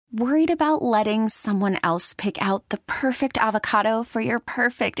Worried about letting someone else pick out the perfect avocado for your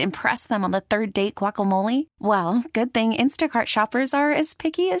perfect impress them on the third date guacamole? Well, good thing Instacart shoppers are as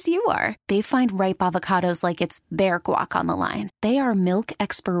picky as you are. They find ripe avocados like it's their guac on the line. They are milk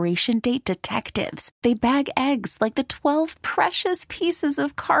expiration date detectives. They bag eggs like the 12 precious pieces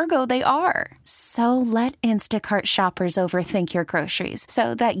of cargo they are. So let Instacart shoppers overthink your groceries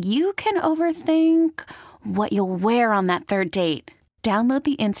so that you can overthink what you'll wear on that third date. Download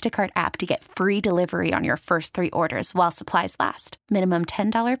the Instacart app to get free delivery on your first 3 orders while supplies last. Minimum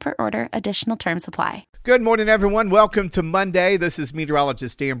 $10 per order. Additional terms apply. Good morning, everyone. Welcome to Monday. This is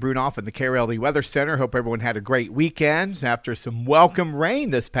meteorologist Dan Brunoff in the KRLD Weather Center. Hope everyone had a great weekend. After some welcome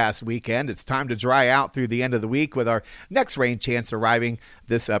rain this past weekend, it's time to dry out through the end of the week with our next rain chance arriving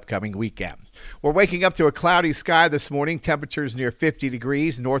this upcoming weekend. We're waking up to a cloudy sky this morning. Temperatures near 50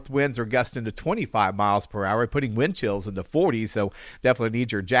 degrees. North winds are gusting to 25 miles per hour, putting wind chills in the 40s, so definitely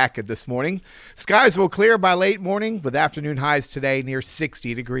need your jacket this morning. Skies will clear by late morning with afternoon highs today near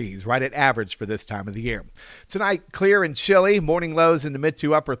 60 degrees, right at average for this time of the year. Tonight, clear and chilly. Morning lows in the mid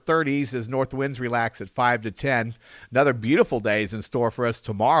to upper 30s as north winds relax at 5 to 10. Another beautiful day is in store for us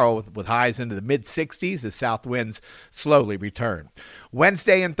tomorrow with highs into the mid 60s as south winds slowly return.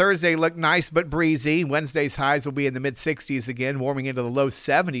 Wednesday and Thursday look nice but breezy. Wednesday's highs will be in the mid 60s again, warming into the low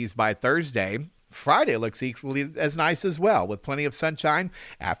 70s by Thursday. Friday looks equally as nice as well, with plenty of sunshine.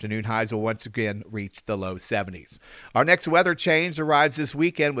 Afternoon highs will once again reach the low 70s. Our next weather change arrives this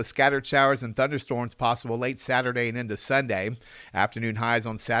weekend with scattered showers and thunderstorms possible late Saturday and into Sunday. Afternoon highs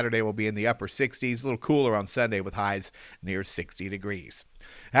on Saturday will be in the upper 60s, a little cooler on Sunday with highs near 60 degrees.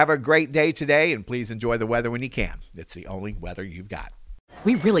 Have a great day today, and please enjoy the weather when you can. It's the only weather you've got.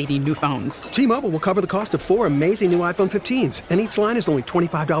 We really need new phones. T-Mobile will cover the cost of 4 amazing new iPhone 15s, and each line is only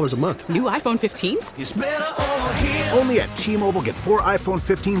 $25 a month. New iPhone 15s? It's better over here. Only at T-Mobile, get 4 iPhone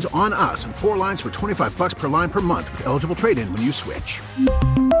 15s on us and 4 lines for $25 per line per month with eligible trade-in when you switch.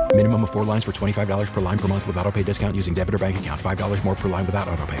 Minimum of 4 lines for $25 per line per month with autopay discount using debit or bank account. $5 more per line without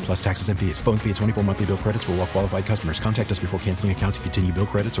autopay, plus taxes and fees. Phone fee at 24 monthly bill credits for well-qualified customers. Contact us before canceling account to continue bill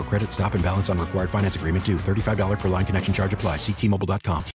credits or credit stop and balance on required finance agreement due. $35 per line connection charge applies. See T-Mobile.com.